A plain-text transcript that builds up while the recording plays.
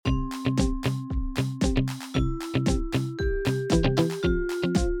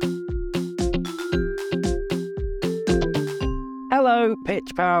Hello, Pitch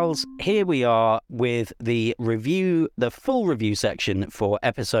Pals. Here we are with the full review section for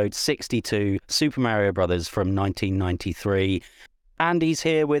episode 62, Super Mario Brothers from 1993. Andy's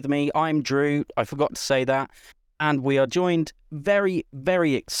here with me. I'm Drew. I forgot to say that. And we are joined very,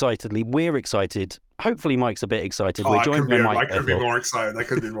 very excitedly. We're excited. Hopefully Mike's a bit excited. We're joined by Mike. I could be more excited. I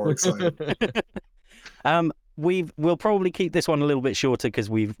could be more excited. We'll probably keep this one a little bit shorter because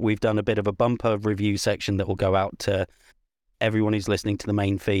we've done a bit of a bumper review section that will go out to everyone who's listening to the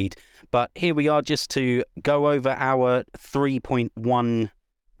main feed. But here we are just to go over our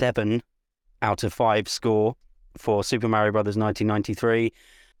 3.17 out of 5 score for Super Mario Brothers 1993.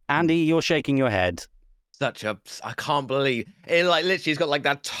 Andy, you're shaking your head. I can't believe it. Like, literally, he's got like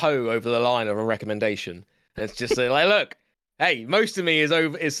that toe over the line of a recommendation. It's just like, look, hey, most of me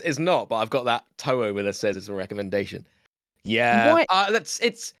is not, but I've got that toe over that says it's a recommendation. Yeah,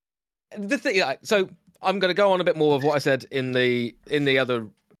 it's the thing. So I'm going to go on a bit more of what I said in the other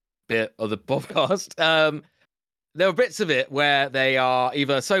bit of the podcast. There are bits of it where they are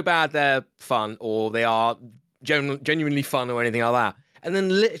either so bad they're fun, or they are genuinely fun, or anything like that. And then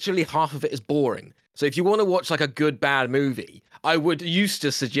literally half of it is boring. So if you want to watch like a good bad movie, I would used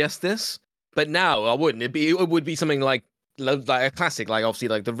to suggest this, but now I wouldn't. It would be something like a classic, like obviously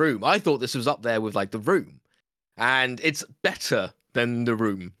like The Room. I thought this was up there with like The Room, and it's better than The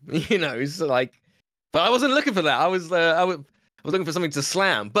Room. You know, it's like, but I wasn't looking for that. I was looking for something to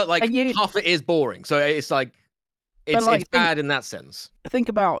slam, but like half it is boring. So it's like it's bad in that sense. Think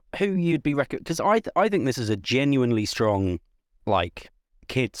about who you'd be recommending, because I think this is a genuinely strong like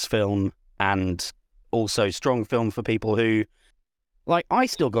kids film, and also strong film for people who, like, I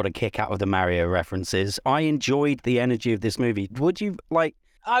still got a kick out of the Mario references. I enjoyed the energy of this movie. Would you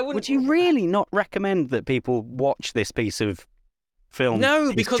really not recommend that people watch this piece of film?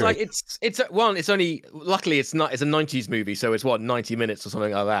 No, because like it's only, luckily it's a 90s movie, so it's 90 minutes or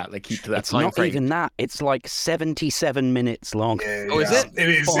something like that. They keep to that time frame. It's not even that. It's like 77 minutes long. Yeah, oh, is it? It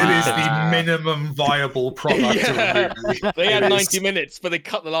is the minimum viable product of a movie. They had 90 minutes, but they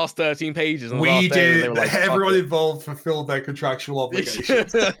cut the last 13 pages. We did. Everyone involved fulfilled their contractual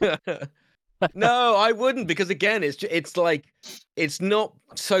obligations. No, I wouldn't, because again, it's like, it's not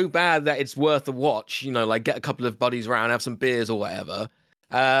so bad that it's worth a watch. You know, like get a couple of buddies around, have some beers or whatever.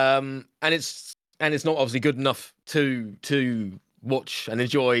 And it's not obviously good enough to watch and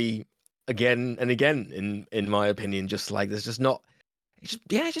enjoy again and again. In my opinion, just like there's just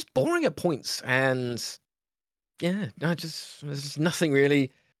just boring at points, and there's nothing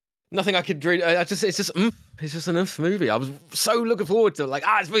really. Nothing I could really. It's just an oomph movie. I was so looking forward to I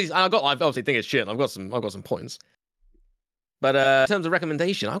obviously think it's shit. I've got some points, but in terms of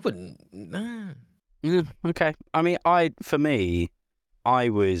recommendation, I wouldn't. Nah. Okay. I mean, I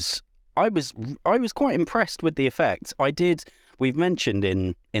was quite impressed with the effects. We've mentioned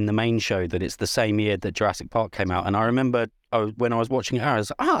in the main show that it's the same year that Jurassic Park came out, and I remember when I was watching it, I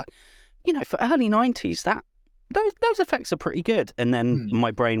was like, for early 90s, that. Those effects are pretty good. And then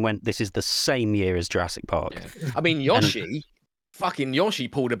my brain went, this is the same year as Jurassic Park. Yeah. I mean, Yoshi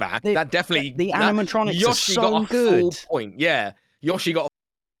pulled it back. That definitely... The animatronics Yoshi are so got a good. full point. Yeah, Yoshi got a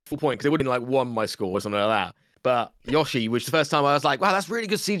full point, because it would have been like won my score or something like that. But Yoshi, which the first time I was like, wow, that's really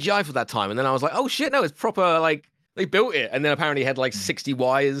good CGI for that time. And then I was like, oh shit, no, it's proper, like, they built it. And then apparently it had like 60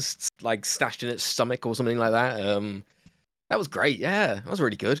 wires like stashed in its stomach or something like that. That was great. Yeah, that was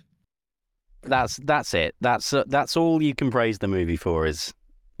really good. That's it. That's all you can praise the movie for is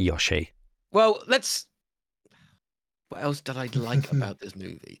Yoshi. Well, what else did I like about this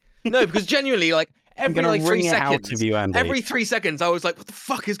movie? No, because genuinely, like every 3 seconds, every 3 seconds, I was like, what the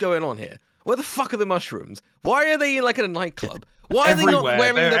fuck is going on here? Where the fuck are the mushrooms? Why are they like in a nightclub? Why are they not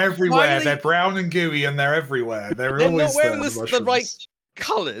wearing They're everywhere. They're brown and gooey, and they're everywhere. They're always not wearing the right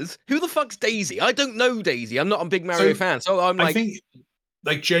colours. Who the fuck's Daisy? I don't know Daisy. I'm not a big Mario fan, so I'm like. I think,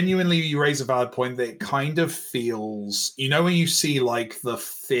 like, genuinely, you raise a valid point that it kind of feels, when you see like the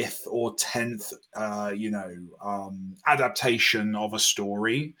 5th or 10th, adaptation of a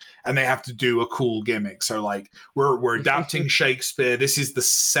story, and they have to do a cool gimmick. So like, we're adapting Shakespeare. This is the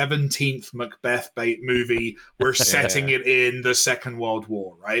 17th Macbeth bait movie. We're setting it in the Second World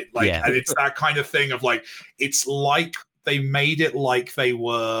War, right? Like, and it's that kind of thing of like, it's like they made it like they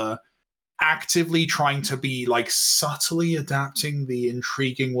were actively trying to be like subtly adapting the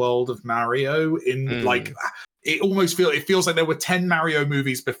intriguing world of Mario in like it feels like there were 10 Mario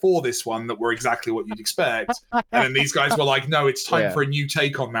movies before this one that were exactly what you'd expect, and then these guys were like, no, it's time for a new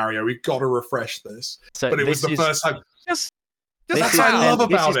take on Mario, we've got to refresh this. But it was the first time. That's what I love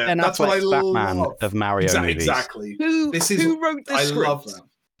about it. That's what I love of Mario movies. Exactly. Who wrote this script? Love that.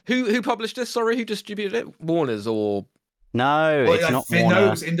 Who published this? Sorry, who distributed it? Warner's or No, Well, it's I not think no, it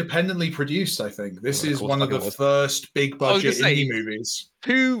Warner. was independently produced. I think this Well, of is course one of the fucking was. first big I was budget gonna indie say, movies.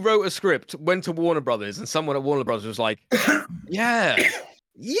 who wrote a script, went to Warner Brothers, and someone at Warner Brothers was like, yeah, So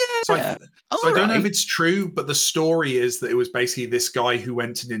yeah, so I all don't know if right. it's true, but the story is that it was basically this guy who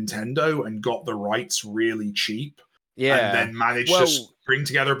went to Nintendo and got the rights really cheap, and Yeah. then managed to Well, bring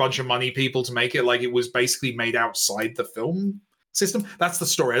together a bunch of money people to make it. Like it was basically made outside the film system. That's the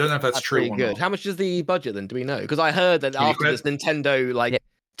story. I don't know if that's that's true pretty or good. not. How much is the budget then? Do we know? Because I heard that 20 after this, quid? Nintendo Yeah.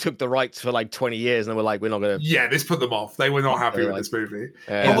 took the rights for 20 years, and they were like, we're not gonna. Yeah, this put them off. They were not happy They're with like, this movie.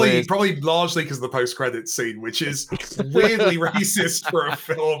 yeah. was- Probably largely because of the post-credits scene, which is weirdly racist for a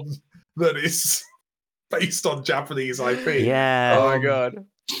film that is based on Japanese IP. Yeah. Oh my god.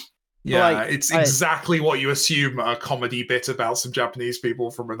 Yeah, Like, it's exactly what you assume a comedy bit about some Japanese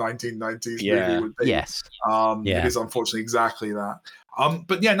people from a 1990s Yeah. movie would be. Yes. It Yeah. is unfortunately exactly that.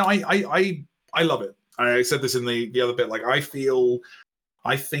 But yeah, no, I love it. I said this in the other bit. Like, I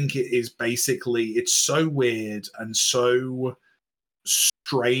think it is basically, it's so weird and so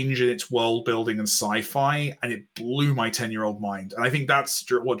strange in its world building and sci-fi, and it blew my 10-year-old mind. And I think that's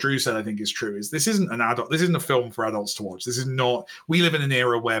what Drew said. I think is true. Is this isn't a film for adults to watch. This is not. We live in an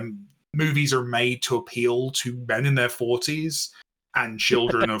era where movies are made to appeal to men in their 40s and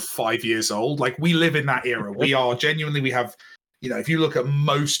children of 5 years old. Like, we live in that era. We have, if you look at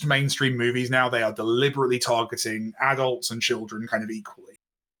most mainstream movies now, they are deliberately targeting adults and children kind of equally.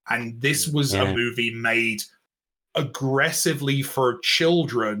 And this was a movie made aggressively for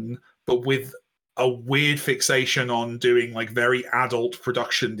children, but with a weird fixation on doing very adult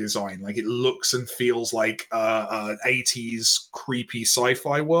production design. Like, it looks and feels like an 80s creepy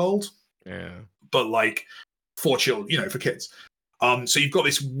sci-fi world. Yeah. But for children, for kids. So you've got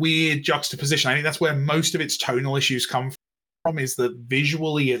this weird juxtaposition. I think that's where most of its tonal issues come from, is that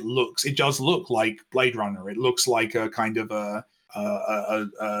visually it does look like Blade Runner. It looks like a kind of a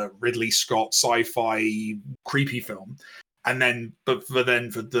Ridley Scott sci-fi creepy film. And then, for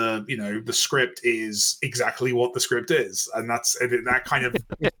the script is exactly what the script is. And that kind of,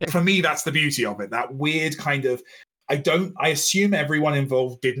 for me, that's the beauty of it. That weird kind of, I assume everyone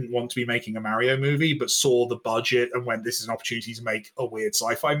involved didn't want to be making a Mario movie, but saw the budget and went, this is an opportunity to make a weird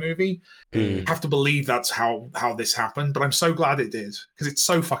sci-fi movie. I have to believe that's how this happened, but I'm so glad it did, because it's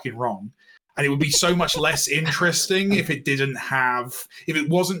so fucking wrong. And it would be so much less interesting if it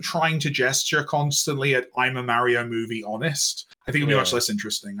wasn't trying to gesture constantly at I'm a Mario movie honest. I think it would be much less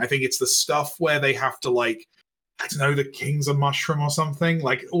interesting. I think it's the stuff where they have to I don't know, the king's a mushroom or something,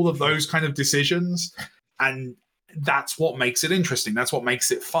 all of those kind of decisions. And that's what makes it interesting. That's what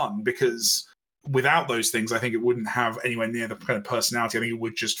makes it fun, because without those things, I think it wouldn't have anywhere near the kind of personality. I think it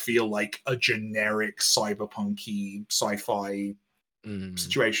would just feel like a generic cyberpunky sci-fi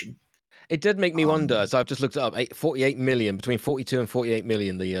situation. It did make me wonder. So I've just looked it up. 48 million, between 42 and 48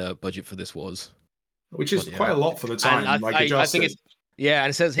 million, the budget for this was. Which is quite a lot for the time. And I think it's, and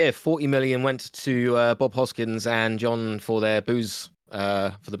it says here 40 million went to Bob Hoskins and John for their booze,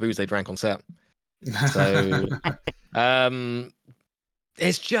 for the booze they drank on set. So,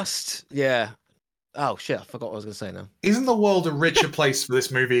 it's just, Oh shit! I forgot what I was going to say now. Isn't the world a richer place for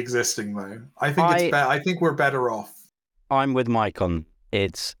this movie existing, though? I think I think we're better off. I'm with Mike on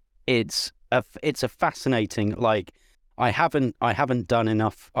it's a fascinating, I haven't done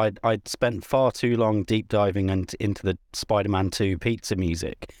enough. I'd spent far too long deep diving into the Spider-Man 2 pizza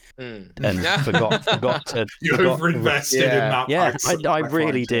music and forgot to. You overinvested in that. Yeah, I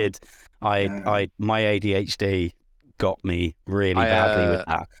really did. My ADHD got me really badly with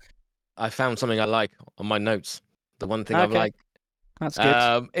that. I found something I like on my notes. The one thing I like. That's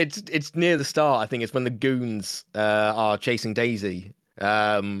good. It's near the start. I think it's when the goons are chasing Daisy,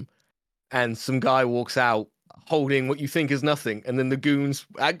 and some guy walks out holding what you think is nothing, and then the goons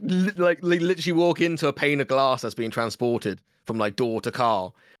literally walk into a pane of glass that's being transported from door to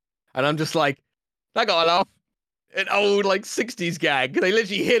car, and I'm just like, that got a laugh. An old 60s gag. They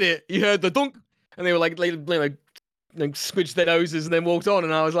literally hit it. You heard the dunk, and they were squidged their noses and then walked on,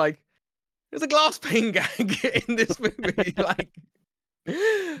 and I was like, there's a glass pane gag in this movie.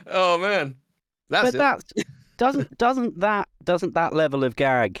 Oh man, doesn't that level of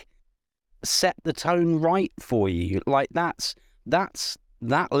gag set the tone right for you? That's that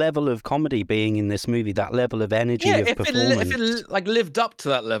level of comedy being in this movie, that level of energy of performance. If it lived up to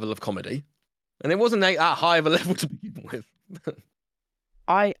that level of comedy, and it wasn't that high of a level to begin with.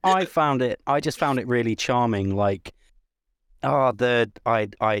 I just found it really charming. The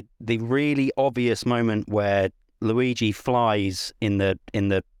really obvious moment where Luigi flies in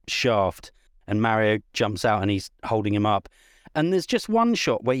the shaft and Mario jumps out and he's holding him up, and there's just one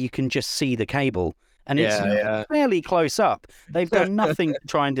shot where you can just see the cable, and it's Yeah. fairly close up. They've done nothing to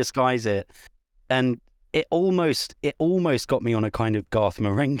try and disguise it, and it almost got me on a kind of Garth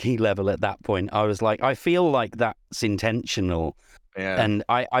Marenghi level at that point. I was like, I feel like that's intentional, Yeah. and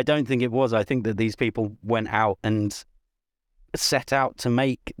I don't think it was. I think that these people went out and set out to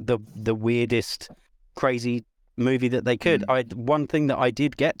make the weirdest, crazy movie that they could. One thing that I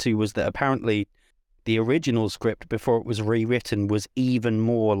did get to was that apparently the original script before it was rewritten was even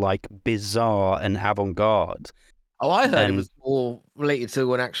more like bizarre and avant-garde. Oh, I heard it was more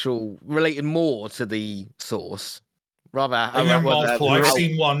related more to the source. Rather, I think there are multiple. I've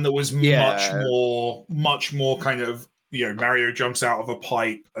seen one that was much more kind of, Mario jumps out of a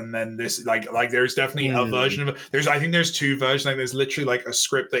pipe, and then this like there's definitely a version of it. I think there's two versions. Like there's literally like a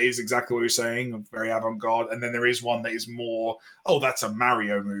script that is exactly what you're saying, very avant-garde, and then there is one that is more, oh, that's a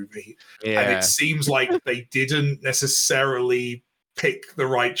Mario movie. Yeah. And it seems like they didn't necessarily pick the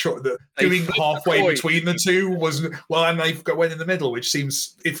right choice. Doing halfway between the two was and they've went in the middle, which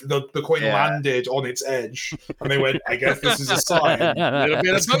seems if the coin landed on its edge, and they went, I guess this is a sign.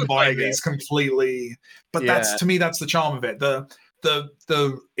 Let's combine these completely. But that's, to me, that's the charm of it. The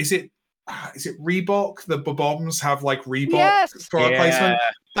is it Reebok? The bombs have like Reebok product placement.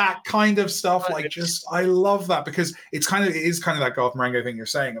 That kind of stuff, I love that, because it is kind of that Garth Marenghi thing you're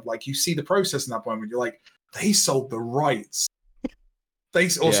saying of like, you see the process in that point when you're like, they sold the rights. They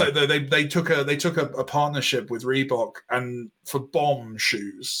also they took a partnership with Reebok and for bomb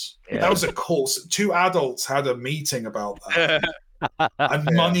shoes. That was a course. Two adults had a meeting about that,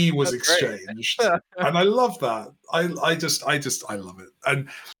 and money was exchanged. And I love that. I just love it. And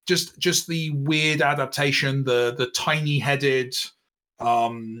just the weird adaptation, the tiny headed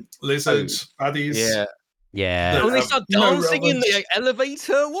lizard baddies. Yeah. When they start dancing in the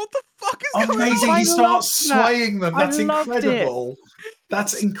elevator, what the fuck is going on? Amazing! He starts swaying them. That's incredible.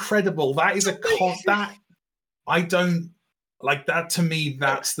 That's incredible. That is that I don't like that. To me,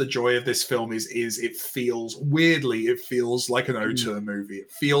 that's the joy of this film. Is it feels like an auteur movie.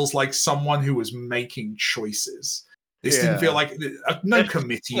 It feels like someone who was making choices. This didn't feel like no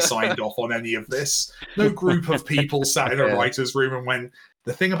committee signed off on any of this. No group of people sat in a writer's room and went,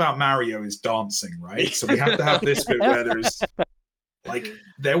 the thing about Mario is dancing, right? So we have to have this bit where there's like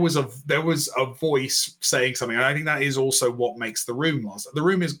there was a voice saying something, and I think that is also what makes The Room last. The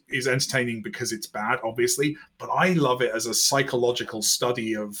Room is entertaining because it's bad, obviously, but I love it as a psychological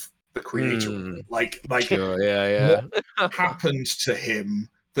study of the creator. What happened to him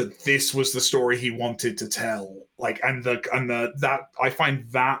that this was the story he wanted to tell. And that I find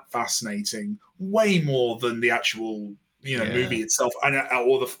that fascinating way more than the actual movie itself, and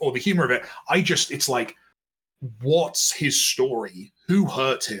or the humor of it. It's like, what's his story? Who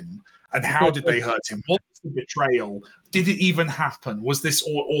hurt him? And how did they hurt him? What was the betrayal? Did it even happen? Was this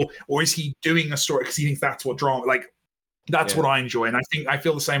or is he doing a story because he thinks that's what drama? Like, that's what I enjoy, and I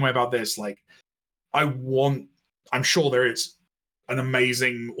feel the same way about this. Like, I'm sure there is an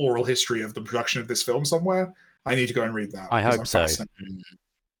amazing oral history of the production of this film somewhere. I need to go and read that. I hope so.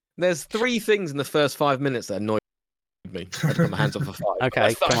 There's 3 things in the first 5 minutes that annoyed me. I'd put my hands up for 5.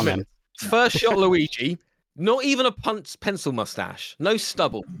 Okay, come on then. First shot, Luigi. Not even a pencil mustache. No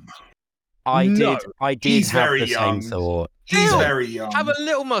stubble. I did He's have very the young. same thought. He's very young. Have a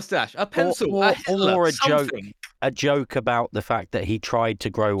little mustache, a pencil, or a something. joke about the fact that he tried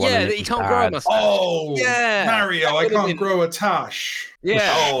to grow one. Yeah, that he can't grow a mustache. Oh, yeah, Mario, I can't grow a tash.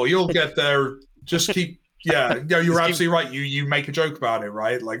 Yeah. Oh, you'll get there. Just keep. Yeah, no, you're absolutely right. You make a joke about it,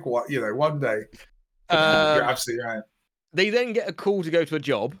 right? Like, what, one day. You're absolutely right. They then get a call to go to a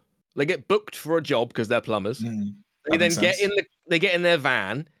job. They get booked for a job because they're plumbers. They then get in their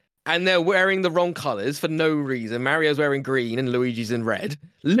van, and they're wearing the wrong colors for no reason. Mario's wearing green and Luigi's in red.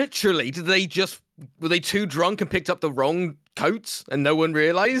 Literally, were they too drunk and picked up the wrong coats and no one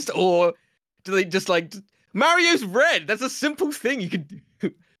realized? Or do they just Mario's red? That's a simple thing you could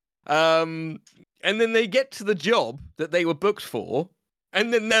do. And then they get to the job that they were booked for,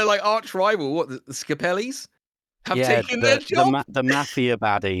 and then they're like arch rival, the Scapellis? Have taken their job. The mafia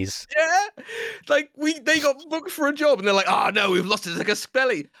baddies. Yeah, they got booked for a job, and they're like, "Oh no, we've lost it like a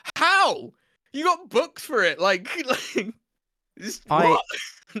Spelly." How? You got booked for it? I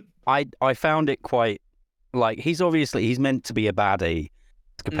found it quite he's meant to be a baddie,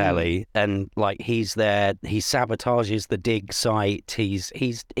 Scapelli, and he's there. He sabotages the dig site. He's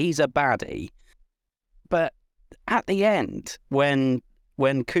a baddie, but at the end when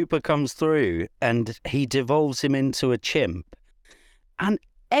Cooper comes through and he devolves him into a chimp, and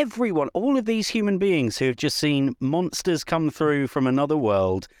all of these human beings who have just seen monsters come through from another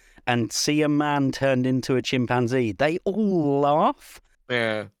world and see a man turned into a chimpanzee, they all laugh.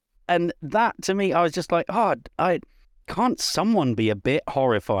 Yeah. And that, to me, I was just like, oh, can't someone be a bit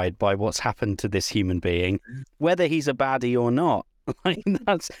horrified by what's happened to this human being, whether he's a baddie or not? Like,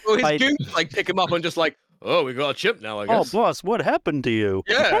 that's... Well, his goons like pick him up and just like, oh, we got a chip now, I Oh, guess. boss, what happened to you?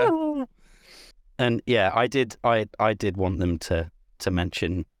 Yeah. And yeah, I did want them to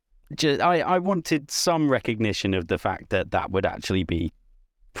mention. I wanted some recognition of the fact that that would actually be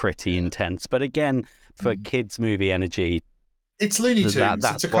pretty intense. But again, for kids' movie energy, it's Looney Tunes.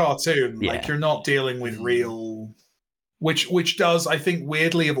 It's a cartoon. Yeah. Like, you're not dealing with real. Which does, I think,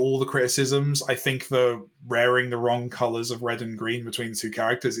 weirdly, of all the criticisms, I think the wearing the wrong colors of red and green between the two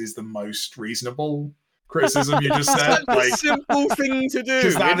characters is the most reasonable criticism you just said. Such a simple thing to do.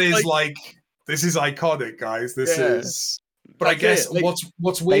 Because that is like, this is iconic, guys. This is. But I guess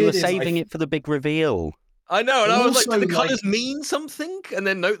what's weird they were is saving it for the big reveal. I know, and I was like, Also, do the colors mean something? And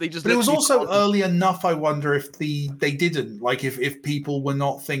then no, they just. But it was also early enough. I wonder if they didn't, like, if people were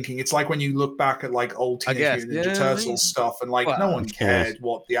not thinking. It's like when you look back at like old Teenage Mutant Ninja Turtles stuff, and like no one cared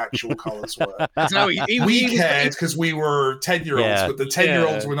what the actual colors were. No, we cared because we were 10-year-olds, but the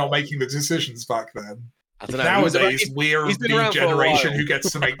 10-year-olds were not making the decisions back then. I don't know. Nowadays, we're the generation who gets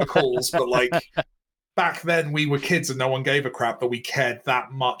to make the calls, but like. Back then, we were kids and no one gave a crap, but we cared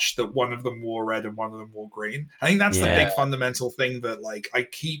that much that one of them wore red and one of them wore green. I think that's the big fundamental thing that, like, I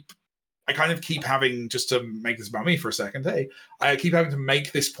kind of keep having, just to make this about me for a second, I keep having to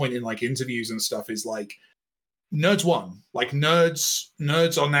make this point in like interviews and stuff, is like, nerds won. Like, nerds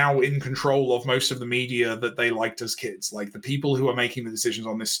are now in control of most of the media that they liked as kids. Like, the people who are making the decisions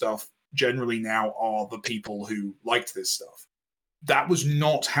on this stuff generally now are the people who liked this stuff. That was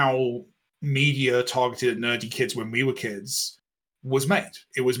not how media targeted at nerdy kids when we were kids was made.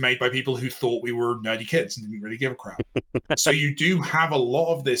 It was made by people who thought we were nerdy kids and didn't really give a crap. So you do have a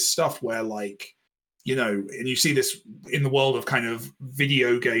lot of this stuff where, like, you know, and you see this in the world of kind of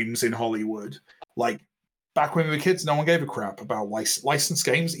video games in Hollywood. Like, back when we were kids, no one gave a crap about licensed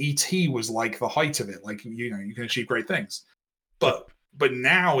games. E.T. was like the height of it. Like, you know, you can achieve great things. But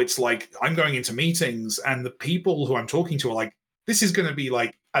now it's like, I'm going into meetings and the people who I'm talking to are like, this is going to be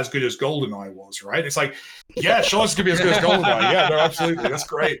like as good as GoldenEye was, right? It's like, yeah, sure, it's going to be as good as GoldenEye. Yeah, no, absolutely, that's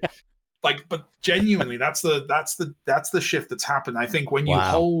great. Like, but genuinely, that's the shift that's happened. I think when you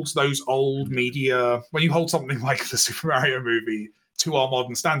hold those old media, when you hold something like the Super Mario movie to our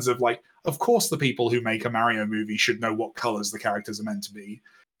modern standards of like, of course, the people who make a Mario movie should know what colors the characters are meant to be.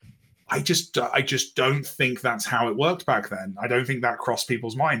 I just don't think that's how it worked back then. I don't think that crossed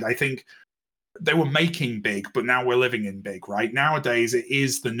people's mind. I think they were making big, but now we're living in big, right? Nowadays, it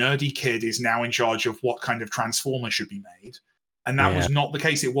is the nerdy kid is now in charge of what kind of transformer should be made. And that was not the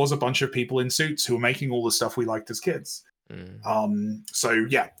case. It was a bunch of people in suits who were making all the stuff we liked as kids. So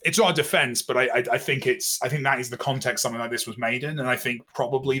yeah, it's not a defense, but I think that is the context something like this was made in. And I think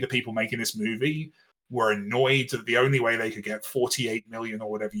probably the people making this movie were annoyed that the only way they could get 48 million or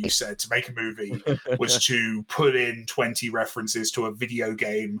whatever you said to make a movie was to put in 20 references to a video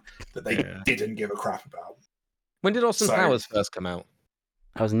game that they didn't give a crap about. When did Austin Powers first come out?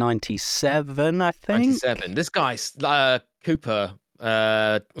 That was 97, I think. 97. This guy, Cooper,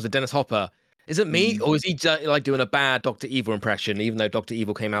 was it Dennis Hopper? Is it me, or is he like doing a bad Dr. Evil impression, even though Dr.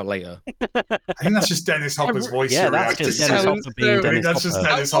 Evil came out later? I think that's just Dennis Hopper's voice. Yeah, that's just Dennis Hopper being Dennis Hopper. That's just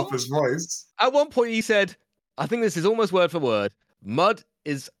Dennis Hopper's voice. At one point, he said, I think this is almost word for word, mud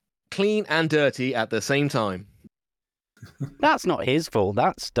is clean and dirty at the same time. That's not his fault.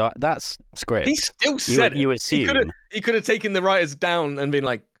 That's script. He still said you assume. He could have taken the writers down and been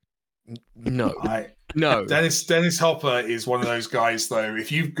like, no. No. Dennis Hopper is one of those guys, though.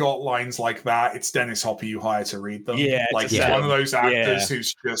 If you've got lines like that, it's Dennis Hopper you hire to read them. Yeah, like he's one of those actors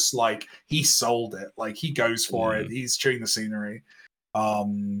who's just like, he sold it. Like, he goes for it. He's chewing the scenery.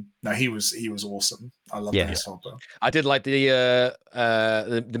 No, he was awesome. I love Dennis Hopper. I did like the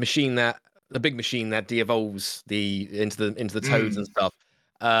machine the big machine that de-evolves into the toads and stuff.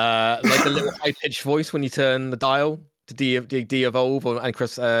 Like the little high pitched voice when you turn the dial to de-evolve and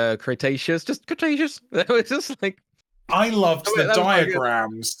Cretaceous. Just Cretaceous. It was just like, I loved the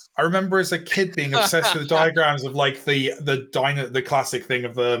diagrams. I remember as a kid being obsessed with the diagrams of like the classic thing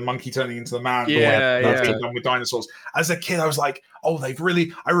of the monkey turning into the man. Done with dinosaurs. As a kid, I was like, oh,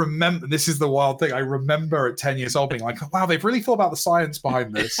 I remember, this is the wild thing. I remember at 10 years old being like, wow, they've really thought about the science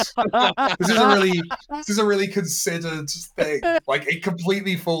behind this. This is a really considered thing. Like, a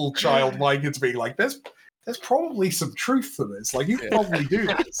completely full child mind into being like, there's probably some truth to this. Like, you can probably do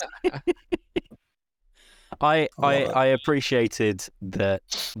this. I appreciated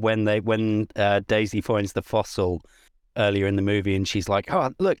that when Daisy finds the fossil earlier in the movie, and she's like,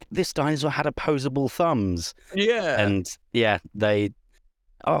 "Oh, look, this dinosaur had opposable thumbs." Yeah, and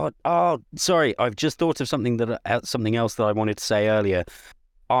Sorry. I've just thought of something else that I wanted to say earlier.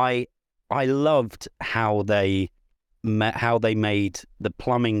 I loved how they made the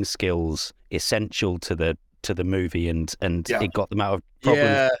plumbing skills essential to the movie, and it got them out of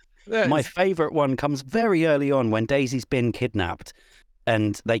problems. Yeah. My favourite one comes very early on when Daisy's been kidnapped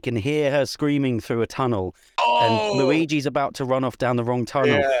and they can hear her screaming through a tunnel, and Luigi's about to run off down the wrong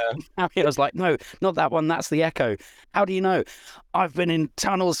tunnel. Yeah. I was like, no, not that one, that's the Echo. How do you know? I've been in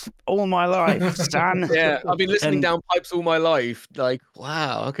tunnels all my life, Stan. Yeah, I've been listening And down pipes all my life. Like,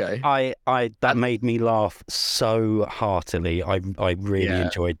 wow, okay. that made me laugh so heartily. I really Yeah.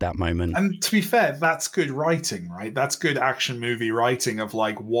 enjoyed that moment. And to be fair, that's good writing, right? That's good action movie writing of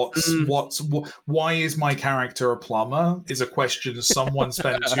like, why is my character a plumber? Is a question someone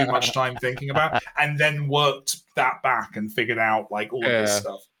spent too much time thinking about, and then worked that back and figured out like all of this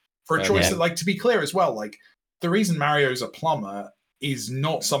stuff for a choice that, like, to be clear as well, like the reason Mario's a plumber is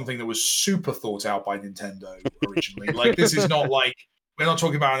not something that was super thought out by Nintendo originally. Like, this is not like, we're not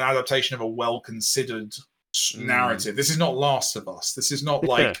talking about an adaptation of a well-considered narrative. This is not Last of Us. This is not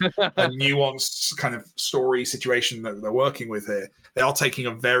like a nuanced kind of story situation that they're working with here. They are taking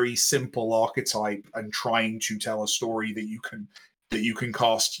a very simple archetype and trying to tell a story that you can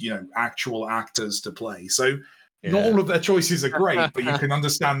cast, you know, actual actors to play. So not all of their choices are great, but you can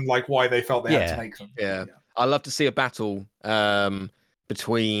understand like why they felt they had to make them. Yeah. I love to see a battle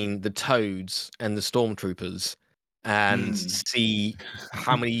between the Toads and the Stormtroopers, and see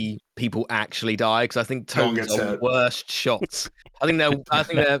how many people actually die, because I think Toads are the worst shots. I think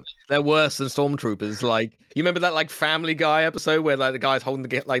they're worse than Stormtroopers. Like, you remember that like Family Guy episode where like the guy's holding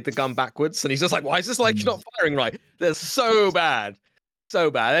the gun backwards, and he's just like, "Why is this like not firing right?" They're so bad,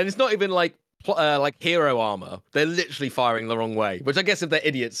 and it's not even like hero armor. They're literally firing the wrong way. Which I guess if they're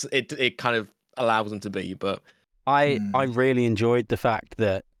idiots, it kind of allows them to be. But I really enjoyed the fact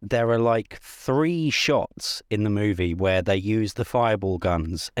that there are like 3 shots in the movie where they use the fireball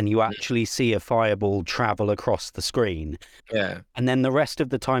guns and you actually see a fireball travel across the screen. Yeah. And then the rest of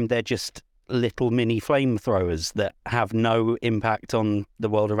the time they're just little mini flamethrowers that have no impact on the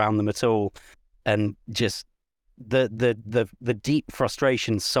world around them at all. And just the deep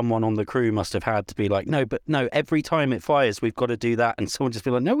frustration someone on the crew must have had to be like, no, every time it fires, we've got to do that. And someone just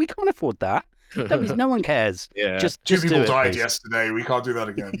be like, no, we can't afford that. No one cares. Yeah. Just Two people died please. yesterday. We can't do that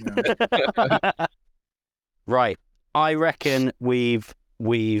again. Right. I reckon we've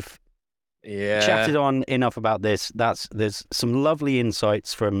chatted on enough about this. There's some lovely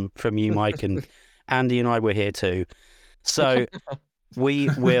insights from you, Mike, and Andy and I were here too. So we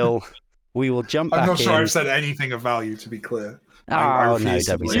will jump back in. I'm not sure I've said anything of value, to be clear. Oh, no,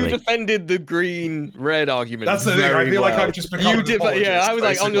 don't be You silly. defended the green-red argument. That's the thing. I feel like I've just become You did, yeah. I was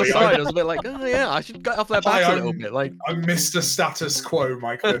like on your side. I was a bit like, oh yeah, I should get off their back a little bit. Like, I'm Mr. Status Quo,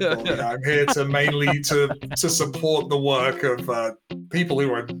 Mike Bithell. Yeah, I'm here to mainly to support the work of people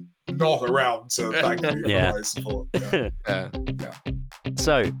who are not around. So thank you for my support. Yeah.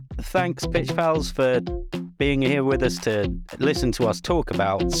 So thanks, Pitch Pals, for being here with us to listen to us talk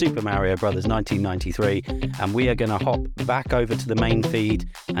about Super Mario Brothers 1993, and we are going to hop back over to the main feed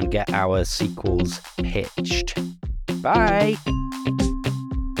and get our sequels pitched. Bye!